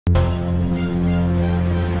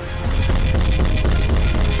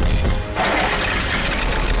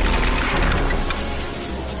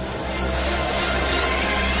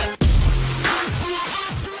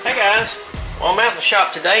the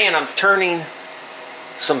shop today and I'm turning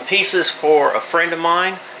some pieces for a friend of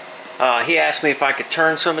mine. He asked me if I could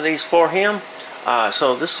turn some of these for him.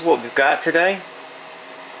 So this is what we've got today.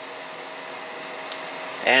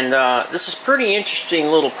 And this is a pretty interesting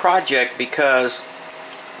little project because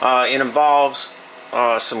it involves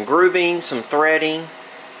some grooving, some threading,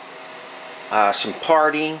 some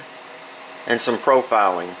parting, and some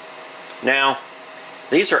profiling. Now,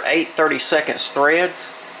 these are 8 32/2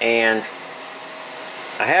 threads, and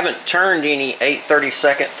I haven't turned any 8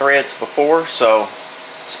 32/2 threads before, so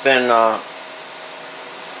it's been a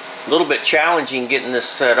little bit challenging getting this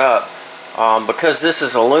set up. Because this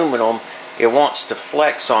is aluminum, it wants to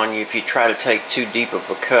flex on you if you try to take too deep of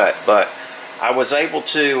a cut. But I was able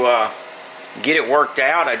to get it worked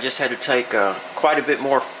out. I just had to take quite a bit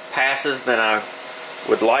more passes than I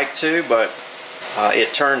would like to, but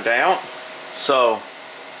it turned out. So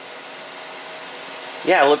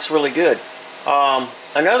yeah, it looks really good.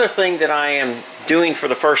 Another thing that I am doing for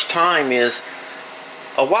the first time is,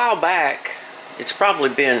 a while back, it's probably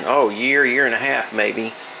been year and a half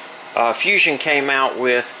maybe, Fusion came out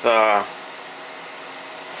with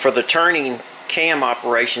for the turning cam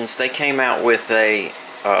operations, they came out with a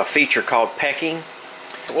feature called pecking.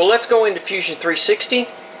 Well, let's go into Fusion 360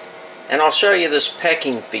 and I'll show you this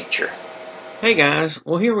pecking feature. Hey guys,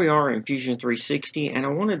 well here we are in Fusion 360 and I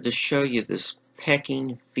wanted to show you this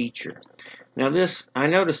pecking feature. Now this, I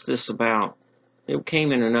noticed this about, it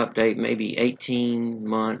came in an update maybe 18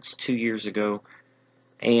 months, 2 years ago,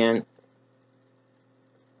 and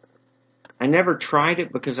I never tried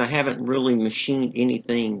it because I haven't really machined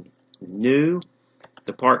anything new.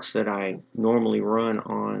 The parts that I normally run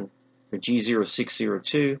on the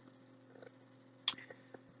G0602,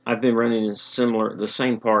 I've been running the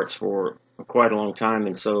same parts for quite a long time,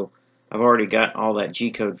 and so I've already got all that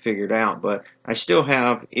G-code figured out, but I still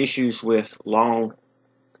have issues with long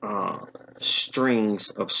strings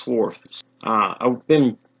of swarf. I've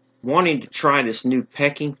been wanting to try this new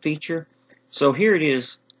pecking feature, so here it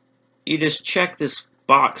is. You just check this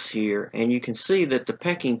box here and you can see that the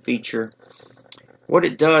pecking feature, what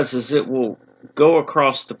it does is it will go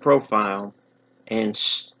across the profile and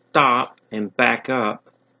stop and back up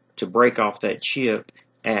to break off that chip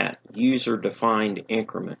at user-defined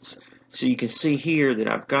increments. So you can see here that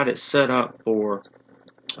I've got it set up for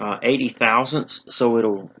 80 thousandths, so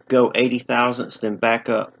it'll go 80 thousandths, then back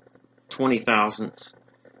up 20 thousandths,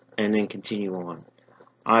 and then continue on.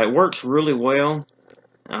 It works really well,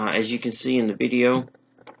 as you can see in the video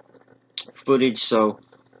footage, so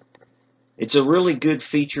it's a really good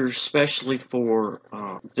feature, especially for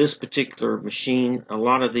this particular machine. A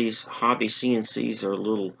lot of these hobby CNCs are a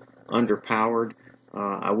little underpowered.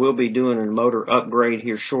 I will be doing a motor upgrade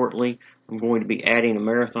here shortly. I'm going to be adding a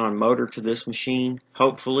marathon motor to this machine,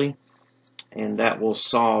 hopefully, and that will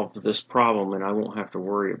solve this problem and I won't have to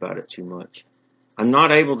worry about it too much. I'm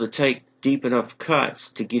not able to take deep enough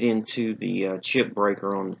cuts to get into the chip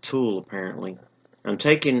breaker on the tool, apparently. I'm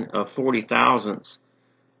taking 40 thousandths,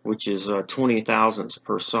 which is 20 thousandths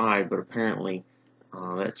per side, but apparently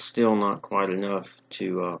that's still not quite enough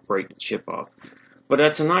to break the chip off. But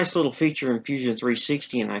that's a nice little feature in Fusion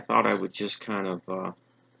 360, and I thought I would just kind of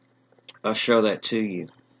show that to you.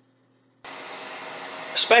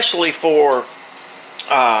 Especially for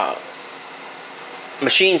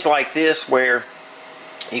machines like this where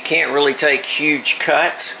you can't really take huge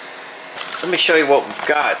cuts. Let me show you what we've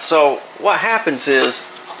got. So what happens is,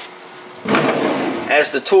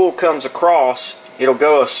 as the tool comes across, it'll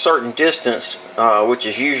go a certain distance, which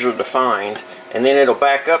is usually defined, and then it'll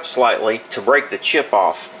back up slightly to break the chip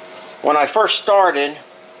off. When I first started,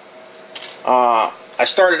 I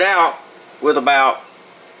started out with about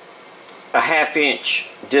a ½ inch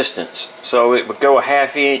distance. So it would go a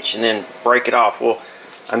 ½ inch and then break it off. Well,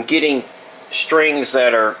 I'm getting strings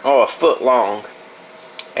that are a foot long,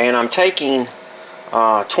 and I'm taking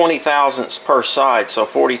 20 thousandths per side, so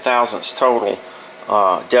 40 thousandths total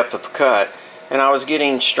depth of cut, and I was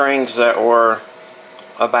getting strings that were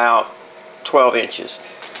about 12 inches.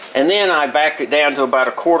 And then I backed it down to about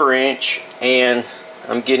a ¼ inch, and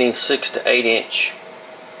I'm getting 6 to 8 inch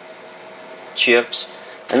chips.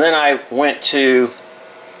 And then I went to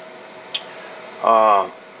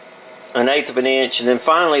 1/8 of an inch, and then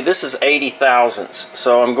finally this is 80 thousandths.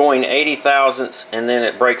 So I'm going 80 thousandths, and then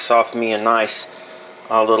it breaks off me a nice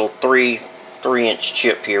little 3 inch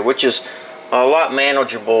chip here, which is a lot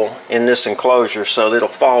manageable in this enclosure, so it'll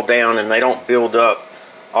fall down and they don't build up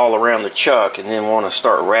all around the chuck and then want to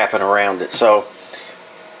start wrapping around it. So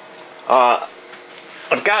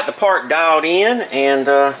I've got the part dialed in, and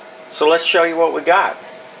so let's show you what we got.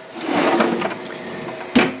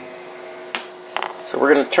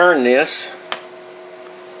 we're going to turn this.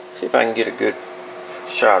 See if I can get a good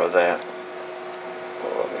shot of that.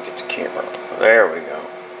 Oh, let me get the camera. There we go.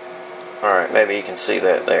 Alright, maybe you can see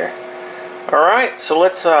that there. Alright, so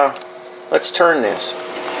let's turn this.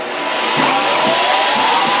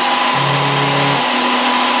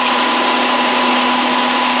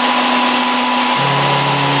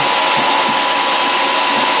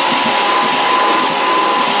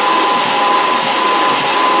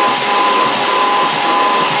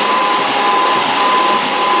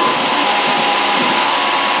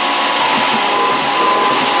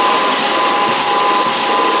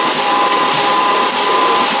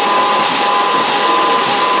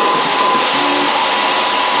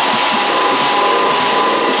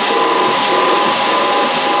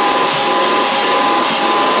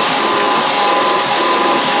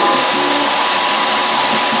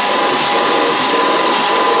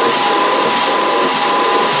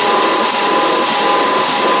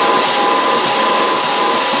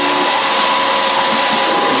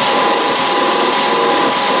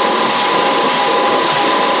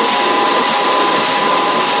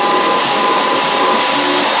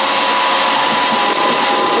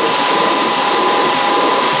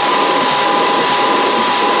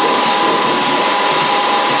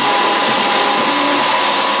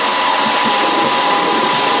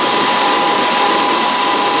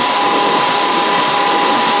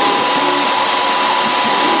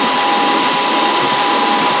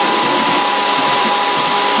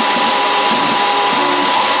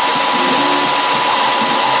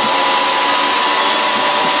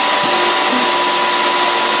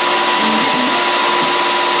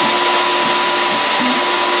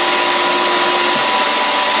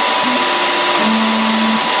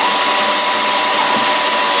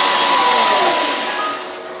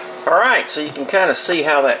 So you can kind of see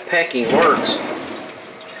how that pecking works.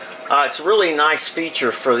 It's a really nice feature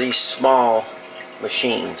for these small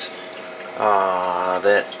machines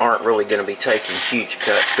that aren't really going to be taking huge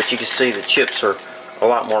cuts, but you can see the chips are a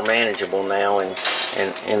lot more manageable now,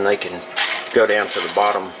 and they can go down to the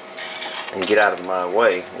bottom and get out of my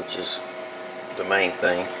way, which is the main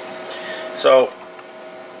thing. So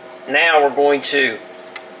now we're going to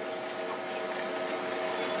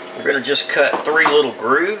just cut 3 little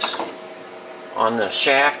grooves on the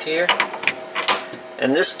shaft here,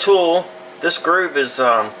 and this tool, this groove is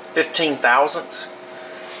 15 thousandths,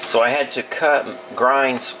 so I had to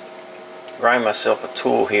grind myself a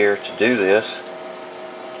tool here to do this.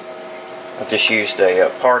 I just used a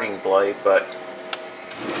parting blade, but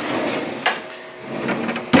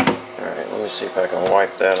alright, let me see if I can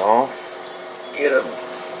wipe that off, get a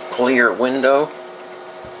clear window.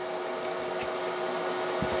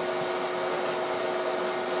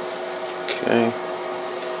 Okay.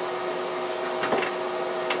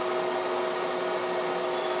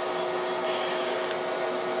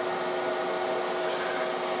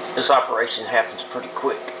 This operation happens pretty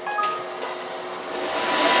quick.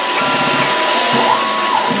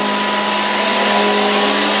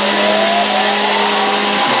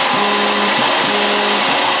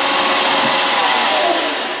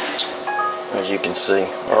 As you can see.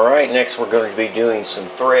 Alright, next we're going to be doing some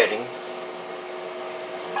threading.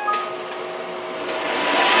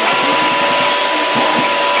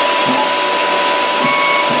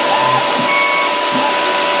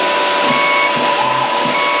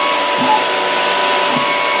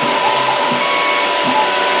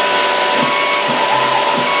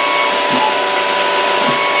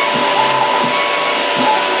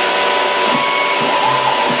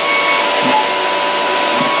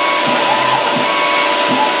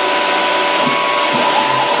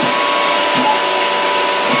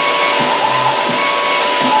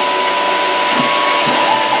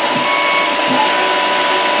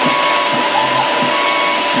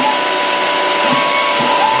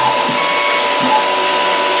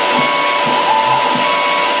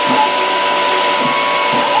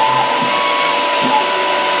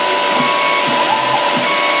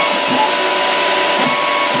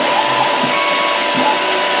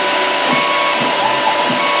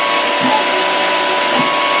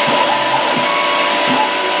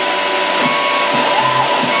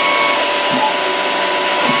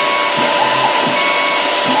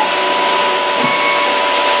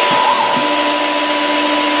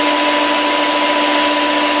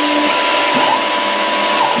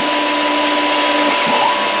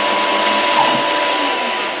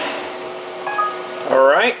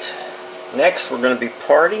 Next, we're going to be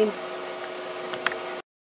parting.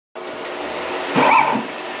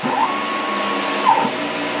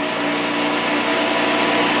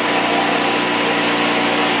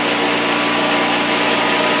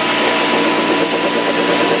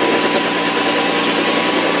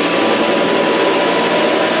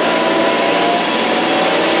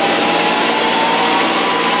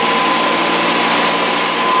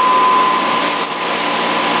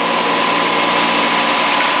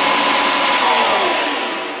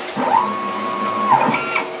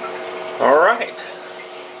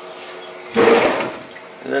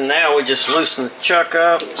 we just loosen the chuck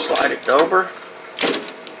up, slide it over,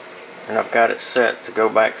 and I've got it set to go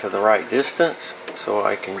back to the right distance, so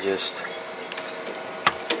I can just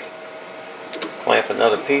clamp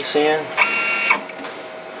another piece in.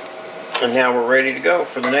 And now we're ready to go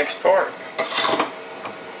for the next part.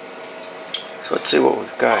 So let's see what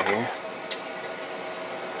we've got here.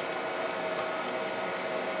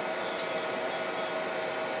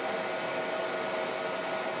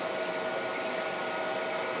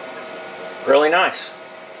 Really nice.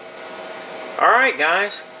 Alright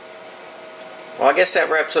guys, well I guess that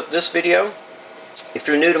wraps up this video. If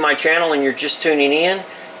you're new to my channel and you're just tuning in,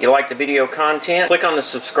 you like the video content, click on the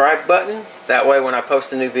subscribe button. That way when I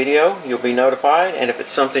post a new video, you'll be notified, and if it's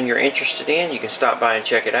something you're interested in, you can stop by and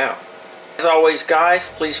check it out. As always guys,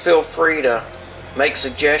 please feel free to make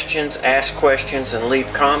suggestions, ask questions, and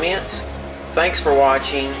leave comments. Thanks for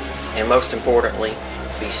watching, and most importantly,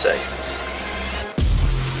 be safe.